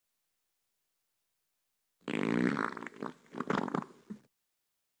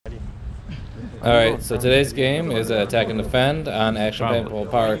Alright, so today's game is Attack and Defend on Action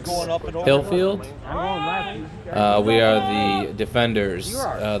Paintball Park's hill field. We are the defenders.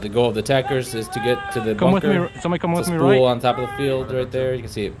 The goal of the attackers is to get to the bunker. Somebody come with me, spool right? on top of the field right there. You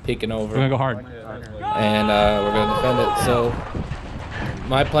can see it peeking over. We're gonna go hard. And we're going to defend it. So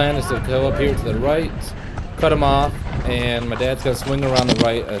my plan is to go up here to the right, cut them off, and my dad's going to swing around the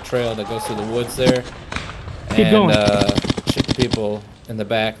right trail that goes through the woods there. And shoot the people in the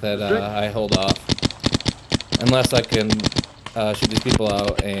back that I hold off. Unless I can shoot these people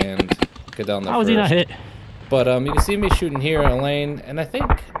out and get down there. How was he not hit? But you can see me shooting here on a lane, and I think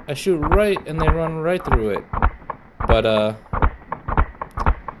I shoot right and they run right through it. But I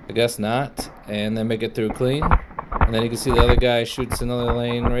guess not, and they make it through clean. And then you can see the other guy shoots another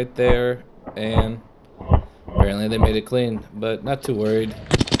lane right there, and apparently they made it clean, but not too worried.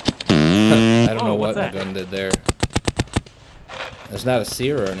 I don't know what my gun did there. There's not a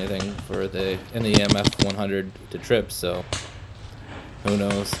sear or anything for the EMF 100 to trip, so who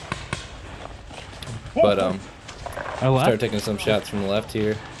knows. But start taking some shots from the left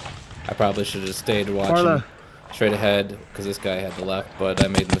here. I probably should have just stayed watching straight ahead because this guy had the left, but I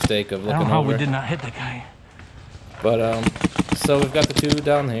made the mistake of looking over. I don't know how we did not hit that guy. But so we've got the two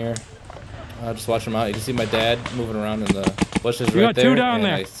down here. Just watch them out. You can see my dad moving around in the bushes right there, and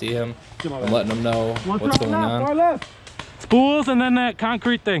I see him. I'm letting him know what's going on. Spools and then that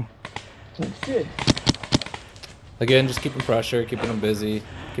concrete thing. Again, just keeping pressure, keeping them busy,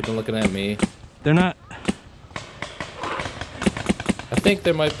 keeping looking at me. They're not. I think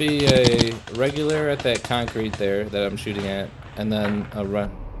there might be a regular at that concrete there that I'm shooting at, and then a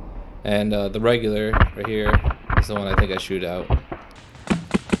run. And the regular right here is the one I think I shoot out.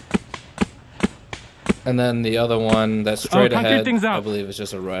 And then the other one that's straight ahead, I believe it's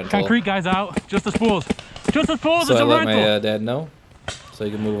just a rental. Concrete guy's out. Just the spools. Just the spools. So it's I a let rental. my dad know, so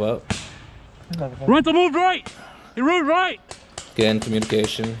he can move up. Rental moved right. He moved right. Again,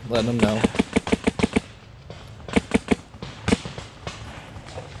 communication, letting them know.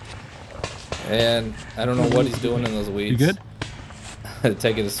 And I don't know what he's doing in those weeds. You good?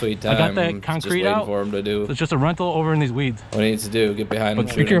 Taking his sweet time. I got that concrete just out for him to do. So it's just a rental over in these weeds. What he needs to do, get behind him.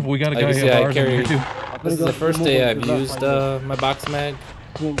 Be careful, we got a guy here too. This is the first day I've used my box mag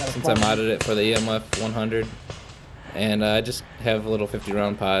since I modded it for the EMF 100. And I just have little 50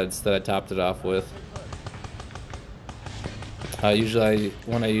 round pods that I topped it off with. Usually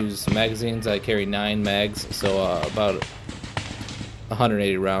when I use magazines, I carry 9 mags, so about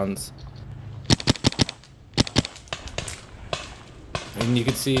 180 rounds. And you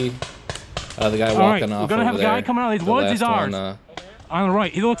can see the guy walking off. We're gonna have a guy coming out of these woods. He's ours. On the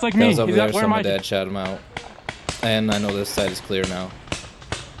right, he looks like me. He's over there, so my dad shot him out. And I know this side is clear now.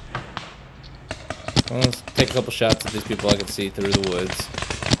 Well, let's take a couple shots at these people I can see through the woods.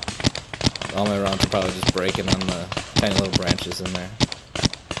 All my rounds are probably just breaking on the tiny little branches in there.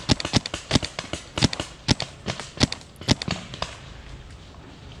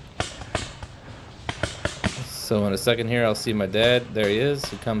 So in a second here, I'll see my dad. There he is.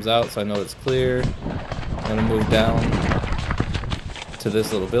 He comes out, so I know it's clear. I'm gonna move down to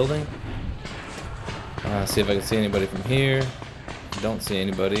this little building. See if I can see anybody from here. Don't see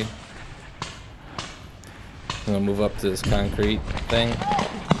anybody. I'm gonna move up to this concrete thing.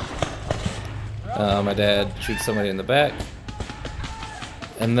 My dad shoots somebody in the back,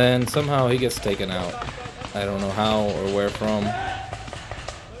 and then somehow he gets taken out. I don't know how or where from.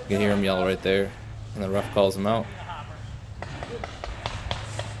 You can hear him yell right there, and the ref calls him out.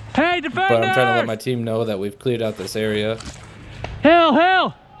 Hey, defenders! But I'm trying to let my team know that we've cleared out this area. Hell,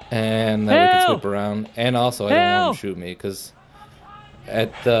 hell! And that we can swoop around. And also, I don't want him to shoot me, because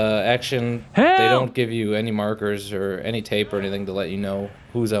at the action, they don't give you any markers or any tape or anything to let you know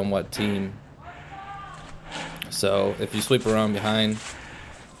who's on what team. So if you sweep around behind,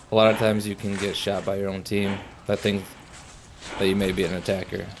 a lot of times you can get shot by your own team that thinks that you may be an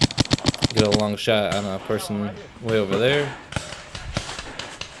attacker. Get a long shot on a person way over there.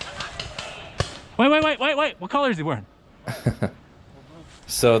 Wait. What color is he wearing?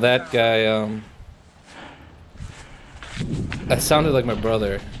 So that guy, that sounded like my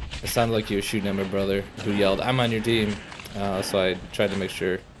brother. It sounded like he was shooting at my brother, who yelled, "I'm on your team." So I tried to make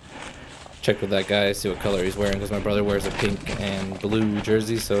sure, check with that guy, see what color he's wearing, because my brother wears a pink and blue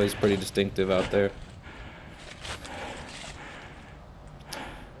jersey, so he's pretty distinctive out there.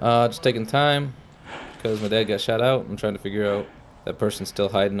 Just taking time, because my dad got shot out. I'm trying to figure out that person's still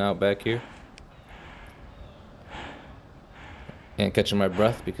hiding out back here. And catching my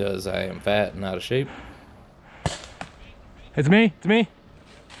breath because I am fat and out of shape. It's me.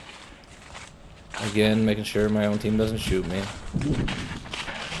 Again, making sure my own team doesn't shoot me.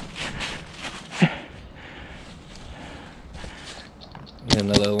 Get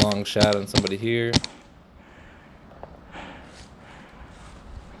another long shot on somebody here.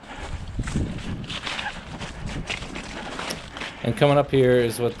 And coming up here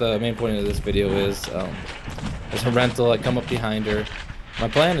is what the main point of this video is. There's a rental. I come up behind her. My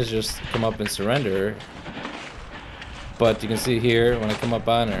plan is just come up and surrender. But you can see here, when I come up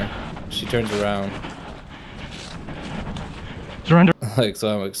on her, she turns around. Surrender. Like,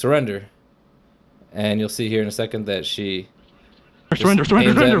 so I'm like, surrender. And you'll see here in a second that she surrender.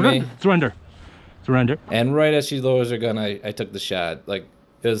 And right as she lowers her gun, I took the shot. Like,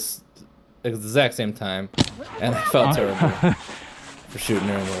 it was the exact same time. And I felt terrible for shooting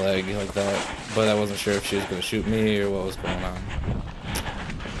her in the leg like that. But I wasn't sure if she was going to shoot me or what was going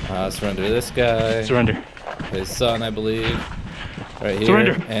on. Surrender to this guy. Surrender. His son, I believe. Right here.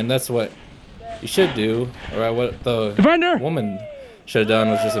 Surrender. And that's what you should do. Or what the Defender. woman should have done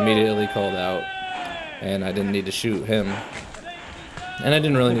was just immediately called out. And I didn't need to shoot him. And I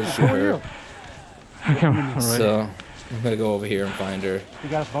didn't really need to shoot her. Okay, all right. So I'm gonna go over here and find her,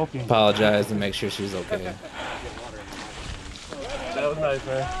 apologize, and make sure she's okay. That was nice,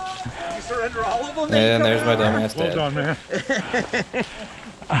 man. You surrender all of them? And there's my dumbass dad. Well done,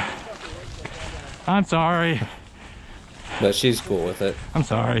 man. I'm sorry. But she's cool with it. I'm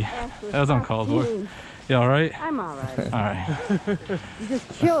sorry. That was uncalled for. You all right? I'm all right. All right. You just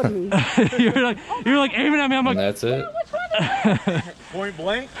killed me. you're like aiming at me. I'm like, And that's it. Point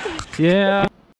blank? yeah.